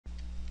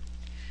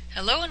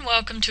Hello and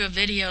welcome to a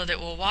video that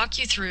will walk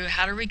you through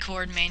how to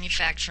record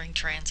manufacturing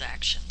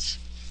transactions.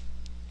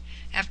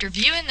 After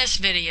viewing this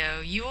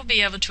video, you will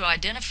be able to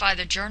identify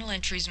the journal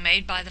entries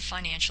made by the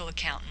financial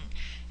accountant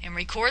and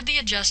record the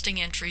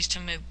adjusting entries to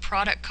move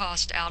product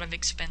cost out of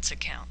expense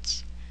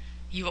accounts.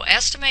 You will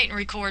estimate and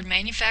record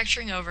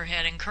manufacturing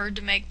overhead incurred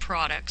to make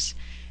products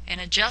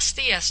and adjust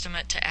the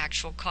estimate to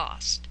actual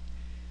cost.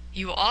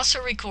 You will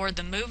also record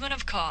the movement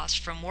of costs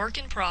from work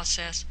in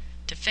process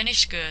to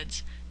finished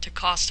goods to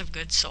cost of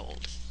goods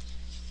sold.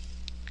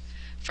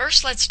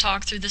 First, let's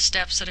talk through the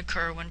steps that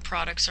occur when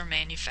products are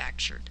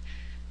manufactured.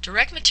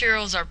 Direct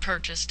materials are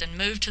purchased and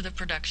moved to the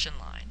production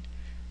line.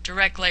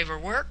 Direct labor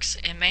works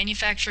and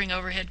manufacturing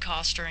overhead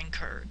costs are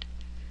incurred.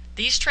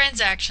 These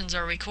transactions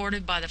are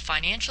recorded by the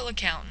financial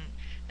accountant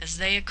as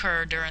they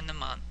occur during the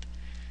month.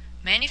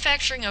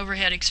 Manufacturing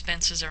overhead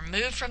expenses are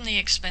moved from the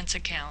expense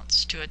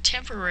accounts to a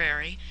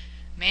temporary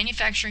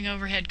manufacturing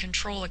overhead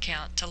control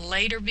account to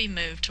later be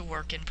moved to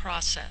work in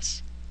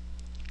process.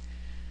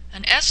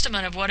 An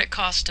estimate of what it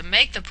costs to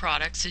make the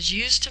products is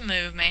used to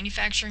move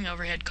manufacturing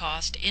overhead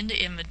cost into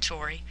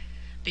inventory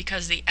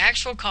because the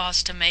actual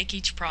cost to make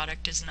each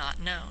product is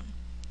not known.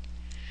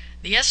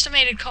 The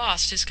estimated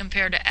cost is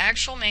compared to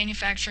actual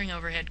manufacturing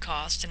overhead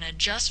cost, and an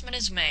adjustment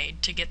is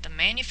made to get the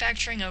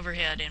manufacturing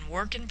overhead in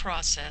work in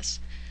process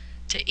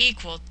to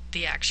equal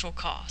the actual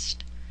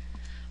cost.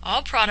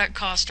 All product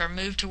costs are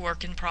moved to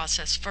work in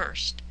process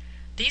first.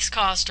 These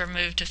costs are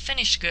moved to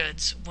finished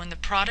goods when the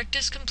product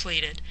is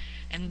completed,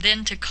 and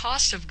then to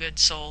cost of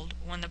goods sold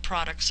when the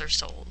products are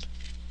sold.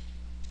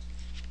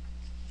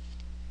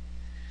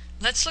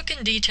 Let's look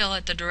in detail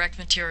at the direct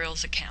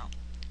materials account.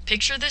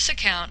 Picture this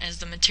account as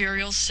the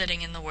materials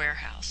sitting in the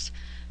warehouse.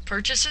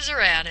 Purchases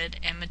are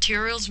added and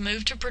materials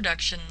moved to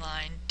production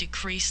line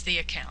decrease the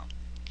account.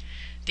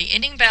 The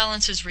ending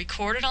balance is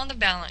recorded on the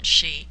balance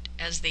sheet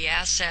as the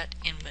asset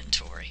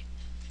inventory.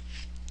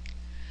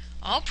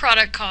 All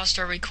product costs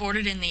are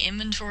recorded in the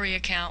inventory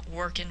account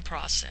work in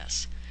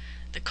process.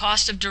 The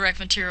cost of direct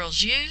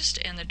materials used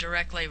and the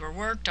direct labor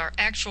worked are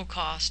actual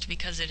cost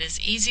because it is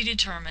easy to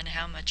determine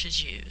how much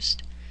is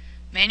used.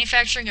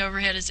 Manufacturing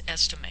overhead is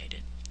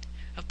estimated.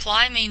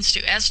 Apply means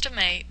to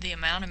estimate the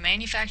amount of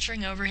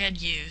manufacturing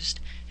overhead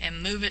used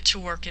and move it to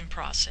work in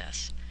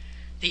process.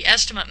 The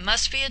estimate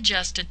must be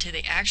adjusted to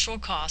the actual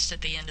cost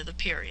at the end of the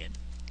period.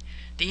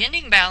 The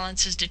ending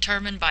balance is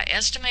determined by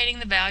estimating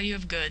the value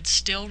of goods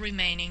still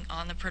remaining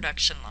on the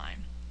production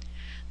line.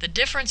 The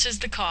difference is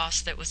the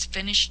cost that was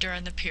finished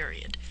during the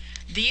period.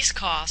 These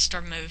costs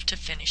are moved to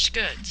finished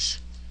goods.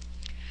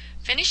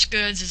 Finished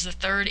goods is the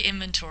third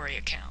inventory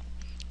account.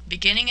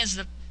 Beginning is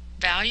the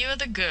value of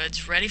the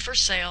goods ready for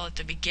sale at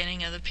the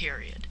beginning of the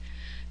period.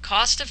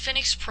 Cost of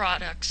finished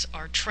products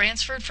are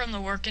transferred from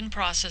the work in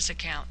process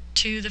account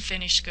to the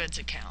finished goods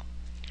account.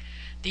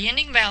 The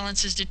ending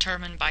balance is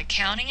determined by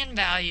counting and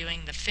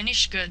valuing the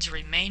finished goods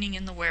remaining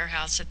in the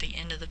warehouse at the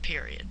end of the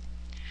period.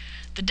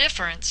 The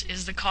difference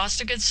is the cost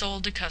of goods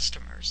sold to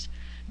customers.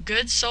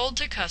 Goods sold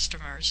to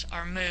customers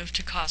are moved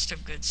to cost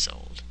of goods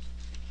sold.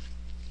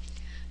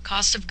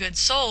 Cost of goods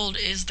sold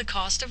is the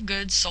cost of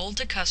goods sold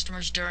to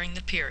customers during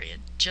the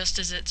period, just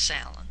as it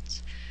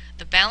sounds.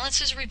 The balance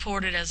is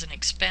reported as an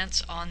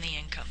expense on the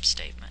income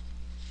statement.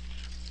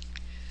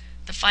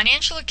 The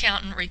financial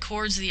accountant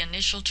records the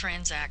initial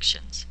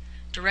transactions.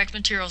 Direct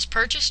materials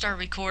purchased are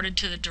recorded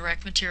to the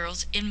direct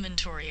materials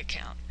inventory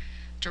account.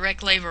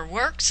 Direct labor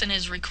works and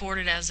is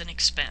recorded as an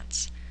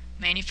expense.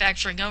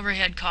 Manufacturing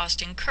overhead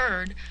costs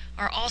incurred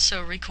are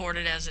also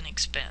recorded as an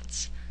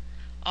expense.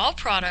 All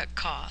product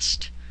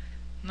cost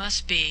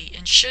must be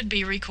and should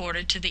be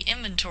recorded to the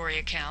inventory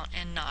account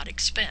and not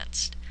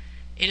expensed.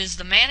 It is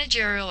the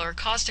managerial or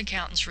cost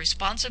accountant's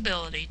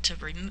responsibility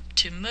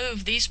to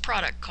move these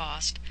product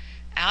costs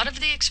out of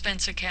the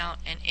expense account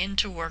and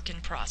into work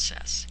in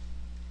process.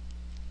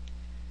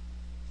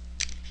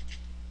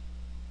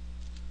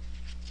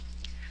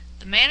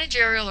 The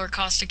managerial or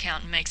cost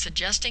accountant makes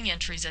adjusting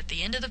entries at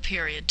the end of the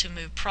period to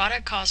move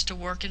product costs to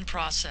work in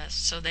process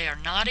so they are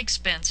not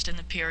expensed in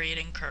the period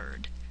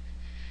incurred.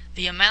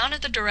 The amount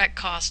of the direct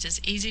cost is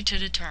easy to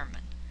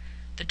determine.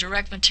 The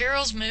direct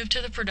materials move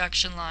to the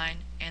production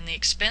line and the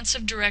expense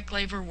of direct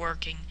labor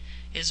working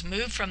is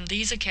moved from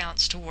these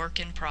accounts to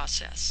work in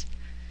process.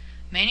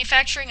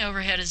 Manufacturing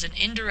overhead is an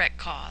indirect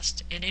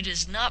cost, and it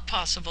is not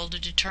possible to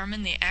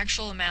determine the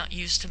actual amount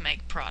used to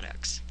make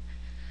products.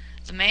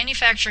 The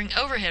manufacturing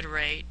overhead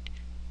rate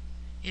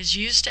is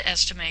used to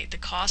estimate the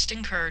cost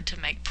incurred to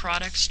make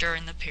products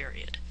during the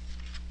period.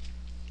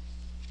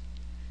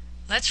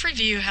 Let's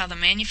review how the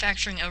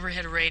manufacturing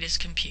overhead rate is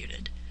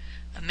computed.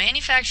 A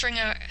manufacturing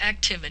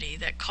activity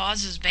that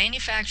causes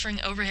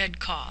manufacturing overhead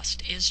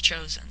cost is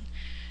chosen.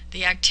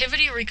 The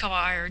activity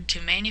required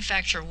to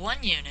manufacture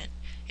 1 unit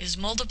is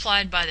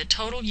multiplied by the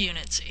total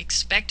units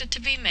expected to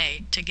be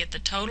made to get the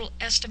total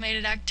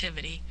estimated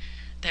activity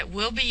that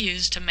will be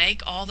used to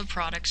make all the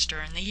products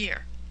during the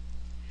year.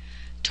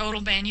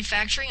 Total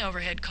manufacturing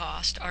overhead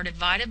costs are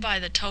divided by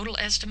the total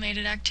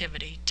estimated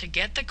activity to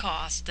get the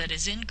cost that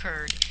is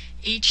incurred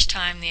each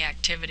time the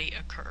activity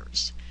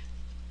occurs.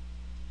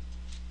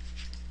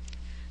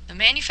 The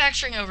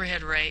manufacturing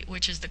overhead rate,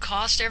 which is the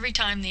cost every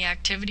time the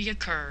activity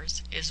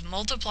occurs, is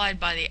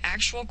multiplied by the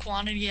actual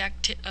quantity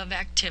of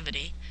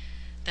activity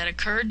that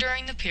occurred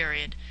during the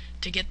period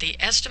to get the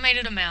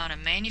estimated amount of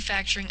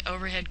manufacturing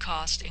overhead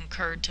cost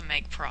incurred to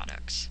make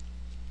products.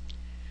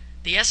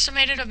 The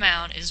estimated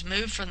amount is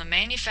moved from the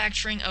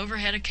manufacturing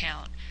overhead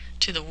account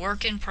to the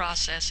work in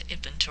process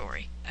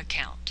inventory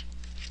account.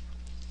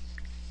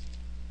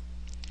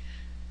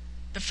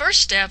 The first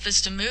step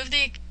is to move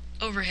the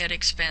overhead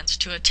expense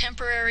to a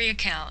temporary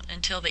account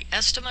until the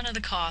estimate of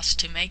the cost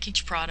to make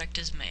each product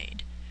is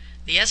made.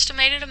 The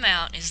estimated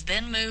amount is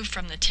then moved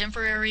from the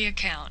temporary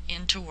account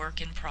into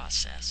work in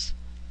process.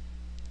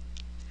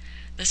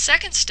 The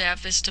second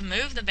step is to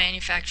move the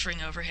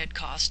manufacturing overhead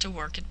cost to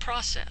work in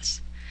process.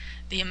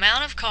 The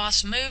amount of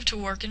costs moved to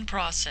work in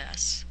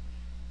process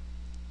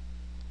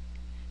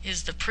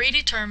is the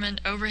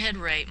predetermined overhead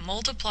rate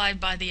multiplied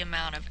by the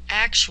amount of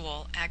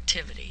actual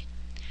activity.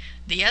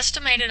 The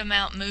estimated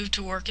amount moved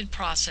to work in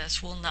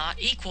process will not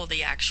equal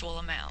the actual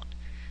amount.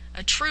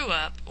 A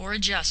true-up or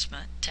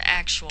adjustment to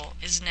actual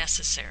is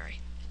necessary.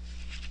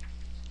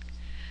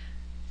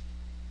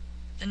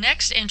 The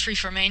next entry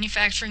for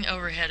manufacturing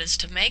overhead is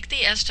to make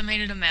the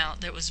estimated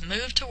amount that was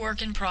moved to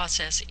work in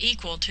process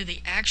equal to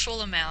the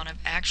actual amount of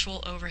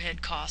actual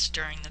overhead costs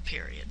during the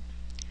period.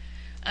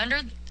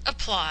 Under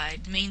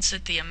applied means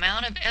that the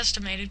amount of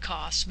estimated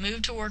costs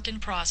moved to work in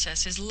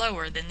process is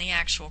lower than the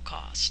actual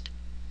cost.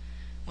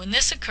 When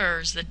this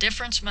occurs, the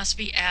difference must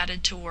be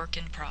added to work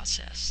in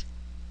process.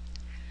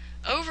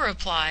 Over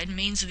applied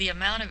means the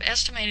amount of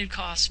estimated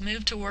costs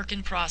moved to work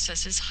in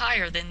process is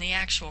higher than the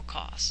actual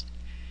cost.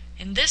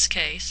 In this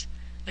case,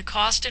 the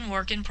cost in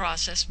work in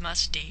process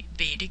must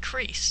be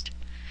decreased.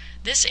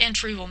 This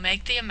entry will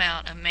make the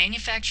amount of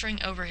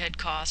manufacturing overhead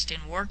cost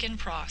in work in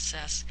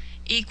process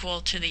equal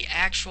to the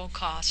actual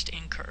cost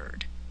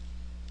incurred.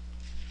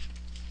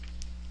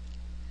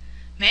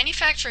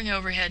 Manufacturing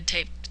overhead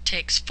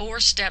takes 4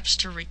 steps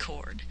to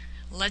record.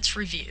 Let's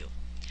review.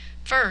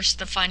 First,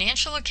 the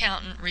financial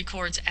accountant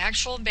records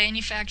actual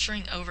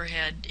manufacturing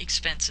overhead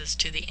expenses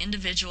to the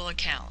individual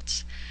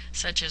accounts,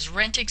 such as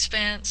rent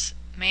expense,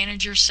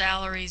 manager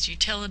salaries,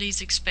 utilities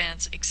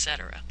expense,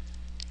 etc.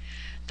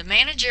 The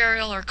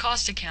managerial or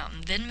cost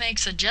accountant then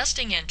makes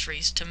adjusting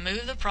entries to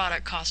move the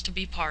product cost to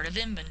be part of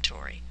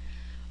inventory.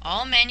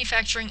 All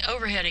manufacturing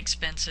overhead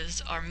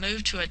expenses are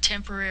moved to a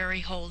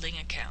temporary holding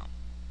account.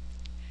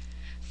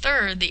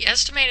 Third, the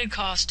estimated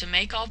cost to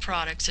make all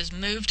products is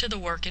moved to the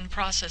work in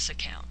process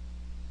account.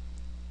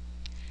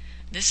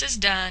 This is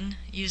done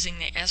using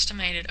the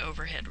estimated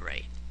overhead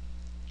rate.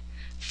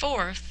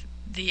 Fourth,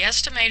 the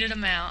estimated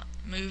amount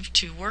moved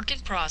to work in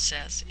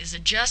process is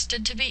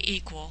adjusted to be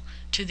equal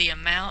to the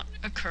amount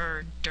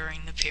occurred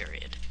during the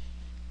period.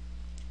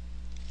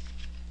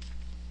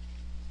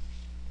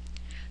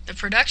 The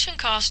production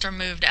costs are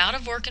moved out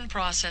of work in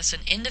process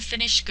and into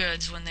finished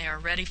goods when they are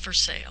ready for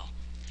sale.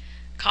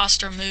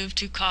 Costs are moved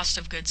to cost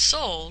of goods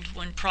sold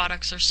when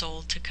products are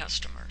sold to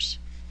customers.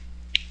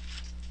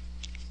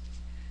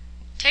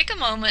 Take a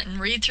moment and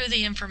read through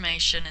the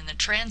information and the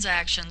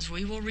transactions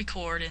we will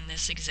record in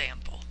this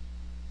example.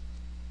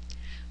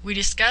 We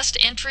discussed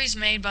entries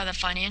made by the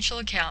financial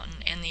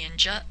accountant and the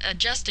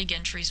adjusting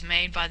entries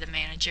made by the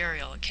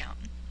managerial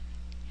accountant.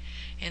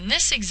 In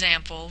this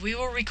example, we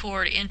will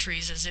record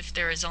entries as if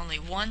there is only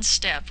one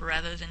step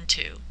rather than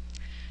 2.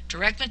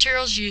 Direct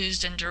materials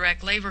used and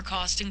direct labor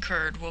costs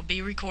incurred will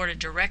be recorded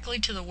directly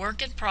to the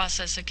work in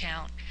process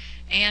account,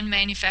 and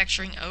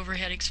manufacturing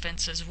overhead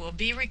expenses will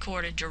be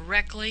recorded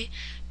directly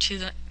to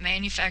the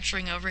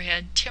manufacturing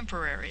overhead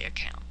temporary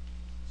account.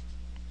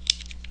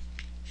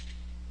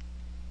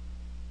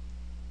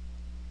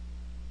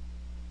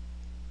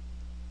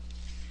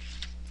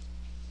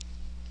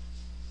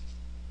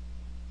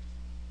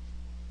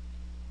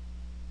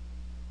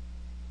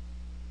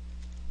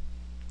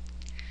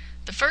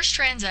 The first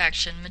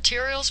transaction,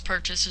 materials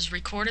purchase, is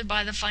recorded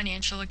by the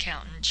financial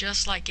accountant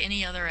just like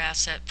any other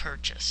asset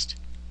purchased.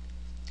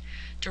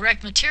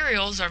 Direct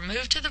materials are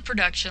moved to the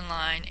production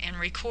line and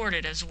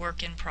recorded as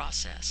work in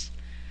process.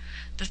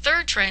 The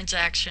third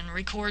transaction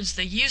records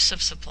the use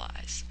of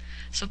supplies.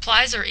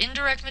 Supplies are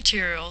indirect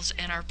materials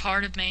and are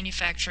part of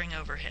manufacturing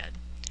overhead.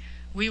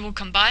 We will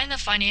combine the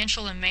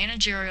financial and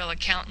managerial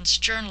accountant's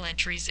journal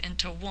entries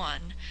into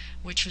one,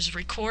 which was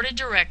recorded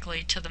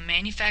directly to the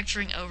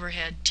manufacturing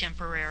overhead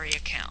temporary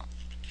account.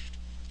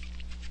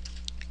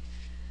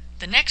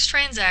 The next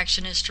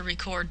transaction is to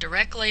record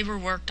direct labor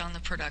worked on the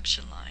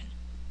production line.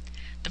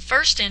 The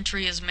first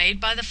entry is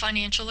made by the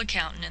financial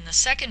accountant and the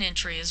second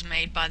entry is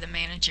made by the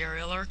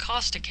managerial or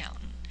cost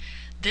accountant.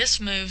 This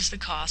moves the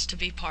cost to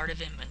be part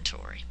of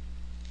inventory.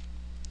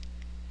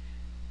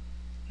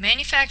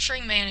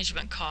 Manufacturing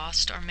management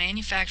costs are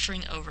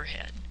manufacturing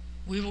overhead.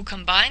 We will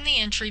combine the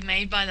entry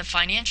made by the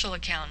financial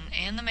accountant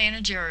and the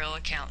managerial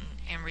accountant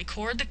and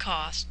record the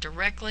cost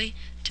directly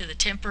to the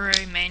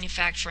temporary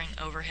manufacturing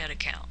overhead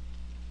account.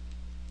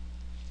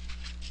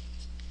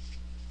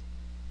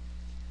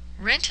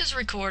 Rent is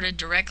recorded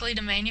directly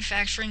to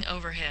manufacturing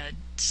overhead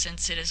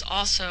since it is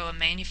also a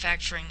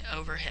manufacturing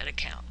overhead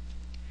account.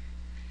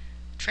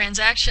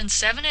 Transactions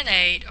 7 and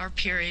 8 are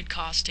period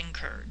cost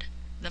incurred.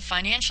 The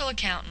financial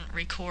accountant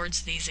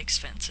records these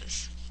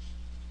expenses.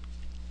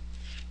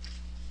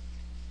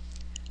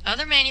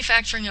 Other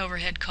manufacturing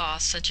overhead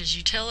costs, such as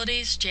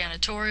utilities,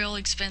 janitorial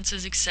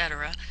expenses,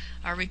 etc.,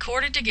 are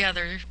recorded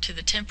together to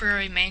the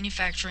temporary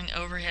manufacturing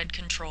overhead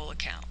control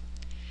account.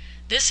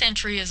 This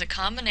entry is a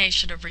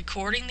combination of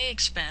recording the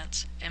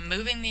expense and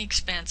moving the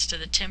expense to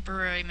the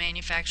temporary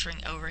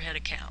manufacturing overhead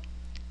account.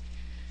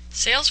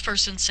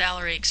 Salesperson's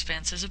salary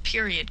expense is a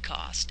period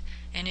cost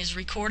and is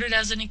recorded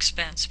as an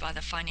expense by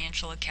the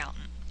financial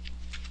accountant.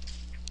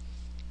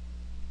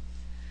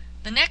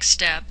 The next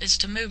step is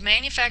to move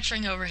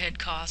manufacturing overhead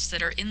costs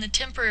that are in the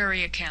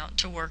temporary account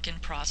to work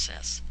in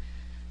process.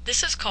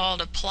 This is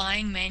called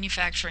applying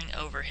manufacturing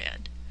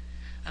overhead.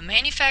 A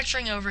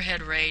manufacturing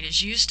overhead rate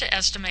is used to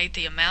estimate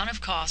the amount of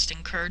cost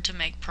incurred to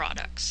make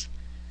products.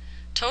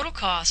 Total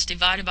cost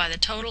divided by the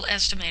total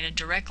estimated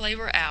direct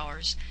labor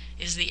hours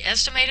is the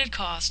estimated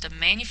cost of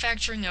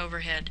manufacturing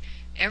overhead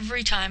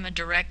every time a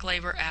direct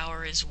labor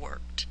hour is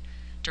worked.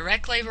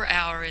 Direct labor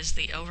hour is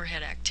the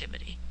overhead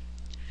activity.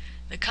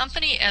 The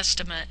company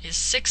estimate is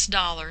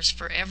 $6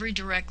 for every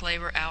direct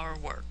labor hour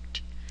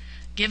worked.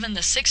 Given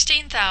the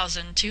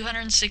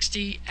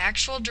 16,260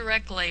 actual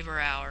direct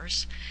labor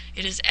hours,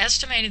 it is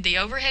estimated the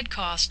overhead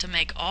cost to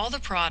make all the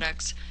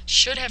products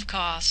should have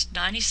cost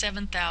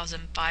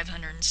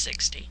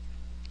 $97,560.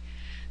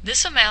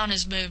 This amount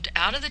is moved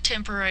out of the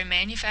temporary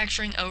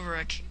manufacturing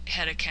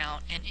overhead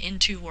account and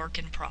into work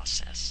in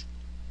process.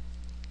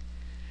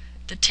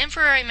 The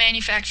temporary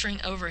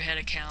manufacturing overhead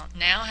account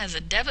now has a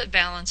debit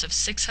balance of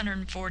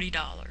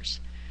 $640.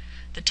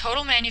 The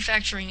total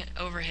manufacturing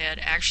overhead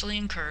actually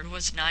incurred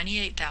was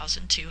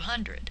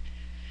 $98,200.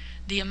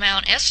 The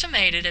amount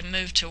estimated and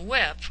moved to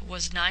WIP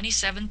was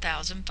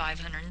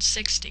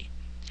 $97,560.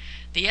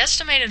 The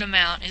estimated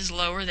amount is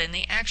lower than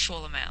the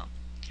actual amount.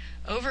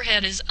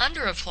 Overhead is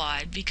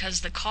underapplied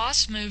because the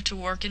costs moved to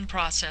work in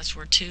process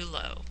were too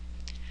low.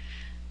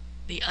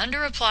 The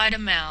underapplied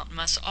amount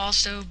must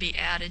also be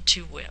added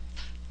to WIP.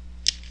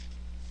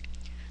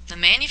 The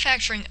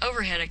manufacturing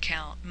overhead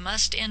account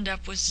must end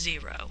up with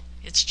zero.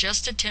 It's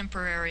just a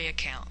temporary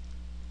account.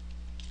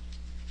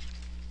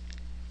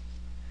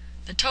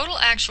 The total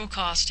actual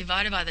cost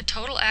divided by the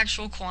total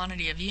actual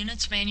quantity of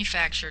units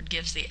manufactured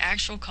gives the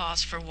actual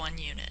cost for one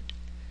unit.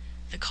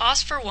 The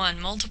cost for one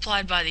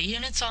multiplied by the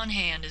units on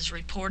hand is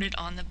reported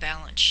on the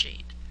balance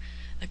sheet.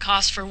 The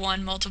cost for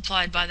one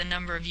multiplied by the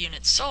number of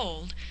units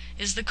sold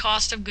is the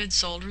cost of goods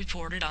sold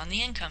reported on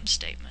the income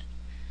statement.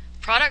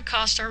 Product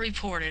costs are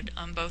reported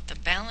on both the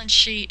balance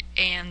sheet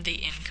and the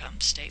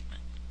income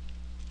statement.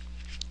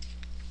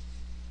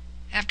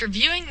 After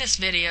viewing this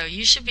video,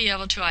 you should be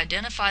able to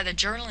identify the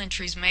journal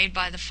entries made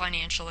by the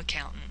financial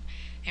accountant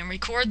and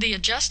record the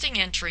adjusting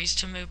entries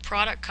to move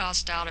product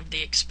cost out of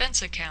the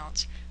expense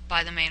accounts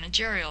by the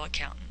managerial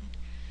accountant.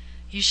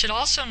 You should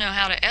also know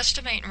how to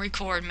estimate and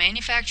record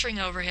manufacturing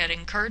overhead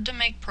incurred to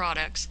make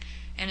products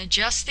and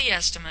adjust the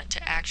estimate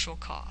to actual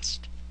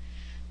cost.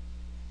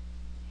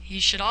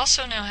 You should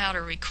also know how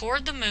to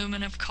record the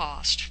movement of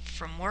cost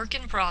from work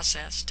in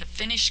process to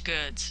finished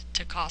goods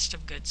to cost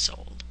of goods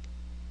sold.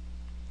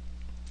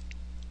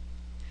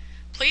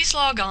 Please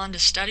log on to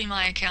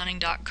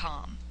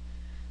StudyMyAccounting.com.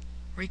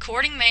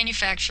 Recording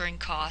manufacturing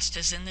cost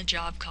is in the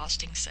job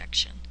costing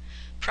section.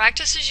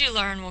 Practice as you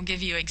learn will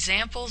give you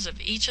examples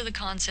of each of the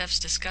concepts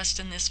discussed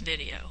in this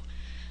video.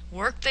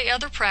 Work the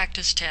other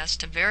practice tests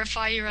to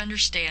verify your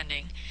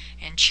understanding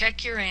and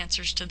check your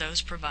answers to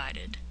those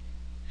provided.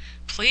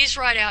 Please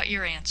write out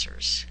your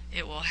answers.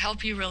 It will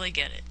help you really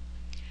get it.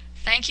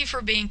 Thank you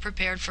for being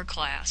prepared for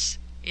class.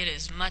 It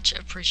is much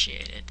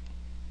appreciated.